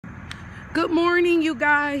Good morning, you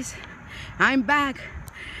guys. I'm back.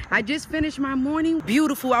 I just finished my morning.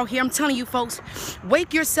 Beautiful out here. I'm telling you folks,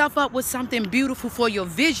 wake yourself up with something beautiful for your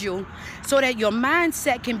visual so that your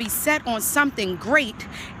mindset can be set on something great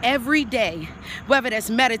every day. Whether that's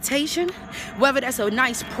meditation, whether that's a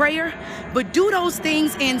nice prayer, but do those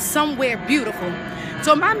things in somewhere beautiful.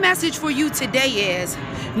 So my message for you today is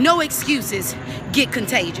no excuses, get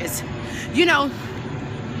contagious. You know,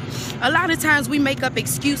 a lot of times we make up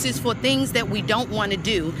excuses for things that we don't want to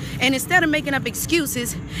do. And instead of making up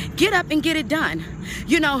excuses, get up and get it done.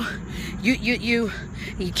 You know, you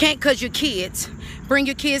can't because your kids. Bring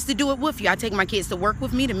your kids to do it with you. I take my kids to work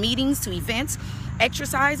with me, to meetings, to events,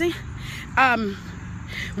 exercising,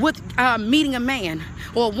 meeting a man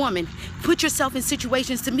or a woman. Put yourself in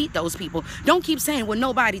situations to meet those people. Don't keep saying, well,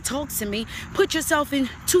 nobody talks to me. Put yourself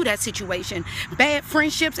into that situation. Bad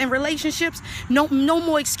friendships and relationships, no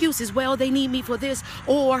more excuses. Well, they need me for this,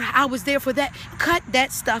 or I was there for that. Cut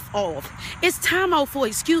that stuff off. It's time out for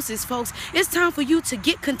excuses, folks. It's time for you to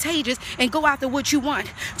get contagious and go after what you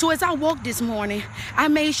want. So as I walked this morning, I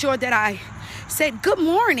made sure that I said good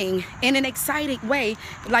morning in an exciting way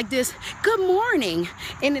like this. Good morning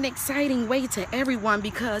in an exciting way to everyone,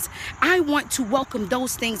 because I want to welcome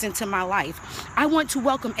those things into my life. I want to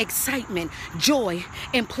welcome excitement, joy,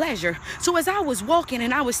 and pleasure. So as I was walking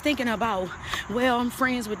and I was thinking about, well, I'm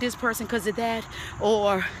friends with this person because of that,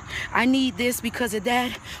 or I need this because of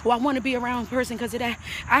that, or I want to be around a person because of that,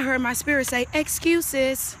 I heard my spirit say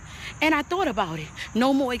excuses. And I thought about it.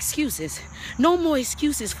 No more excuses. No more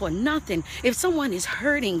excuses for nothing. If someone is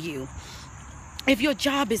hurting you, if your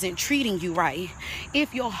job isn't treating you right,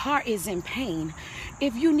 if your heart is in pain,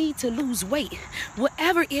 if you need to lose weight,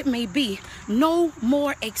 whatever it may be, no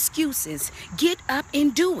more excuses. Get up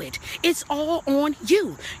and do it. It's all on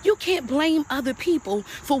you. You can't blame other people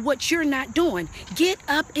for what you're not doing. Get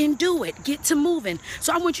up and do it. Get to moving.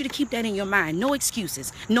 So I want you to keep that in your mind. No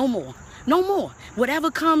excuses. No more. No more.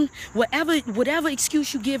 Whatever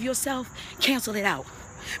excuse you give yourself, cancel it out.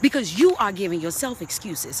 Because you are giving yourself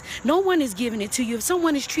excuses. No one is giving it to you. If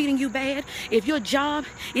someone is treating you bad, if your job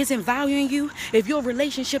isn't valuing you, if your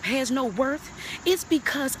relationship has no worth, it's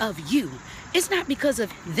because of you. It's not because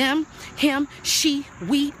of them, him, she,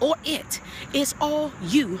 we, or it. It's all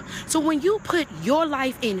you. So when you put your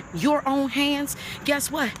life in your own hands,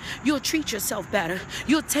 guess what? You'll treat yourself better.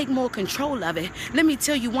 You'll take more control of it. Let me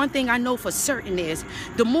tell you one thing I know for certain is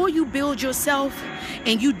the more you build yourself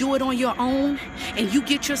and you do it on your own and you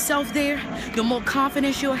get yourself there, the more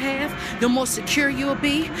confidence you'll have, the more secure you'll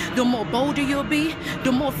be, the more bolder you'll be,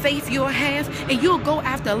 the more faith you'll have, and you'll go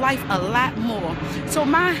after life a lot more. So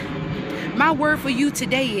my word for you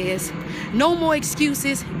today is no more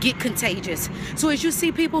excuses, get contagious. So as you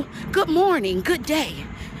see people, good morning, good day.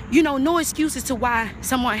 You know, no excuses to why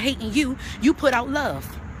someone hating you. You put out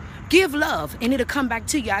love. Give love and it'll come back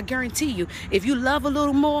to you. I guarantee you, if you love a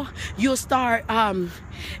little more, you'll start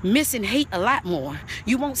missing hate a lot more.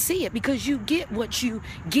 You won't see it because you get what you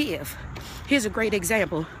give. Here's a great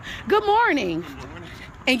example. Good morning.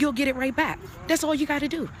 And you'll get it right back. That's all you got to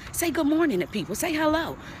do. Say good morning to people. Say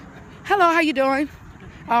hello. Hello, how you doing?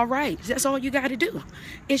 All right, that's all you got to do.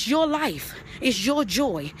 It's your life. It's your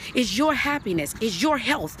joy. It's your happiness. It's your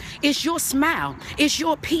health. It's your smile. It's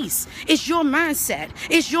your peace. It's your mindset.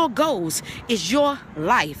 It's your goals. It's your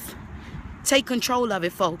life. Take control of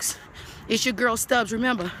it, folks. It's your girl Stubbs.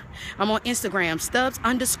 Remember, I'm on Instagram,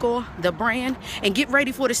 Stubbs_the brand. And get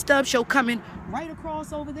ready for the Stubbs show coming right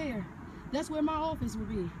across over there. That's where my office will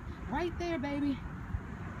be. Right there, baby.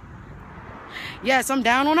 Yes, I'm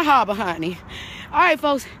down on the harbor, honey. All right,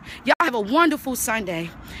 folks. Y'all have a wonderful Sunday.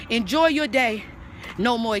 Enjoy your day.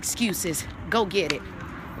 No more excuses. Go get it.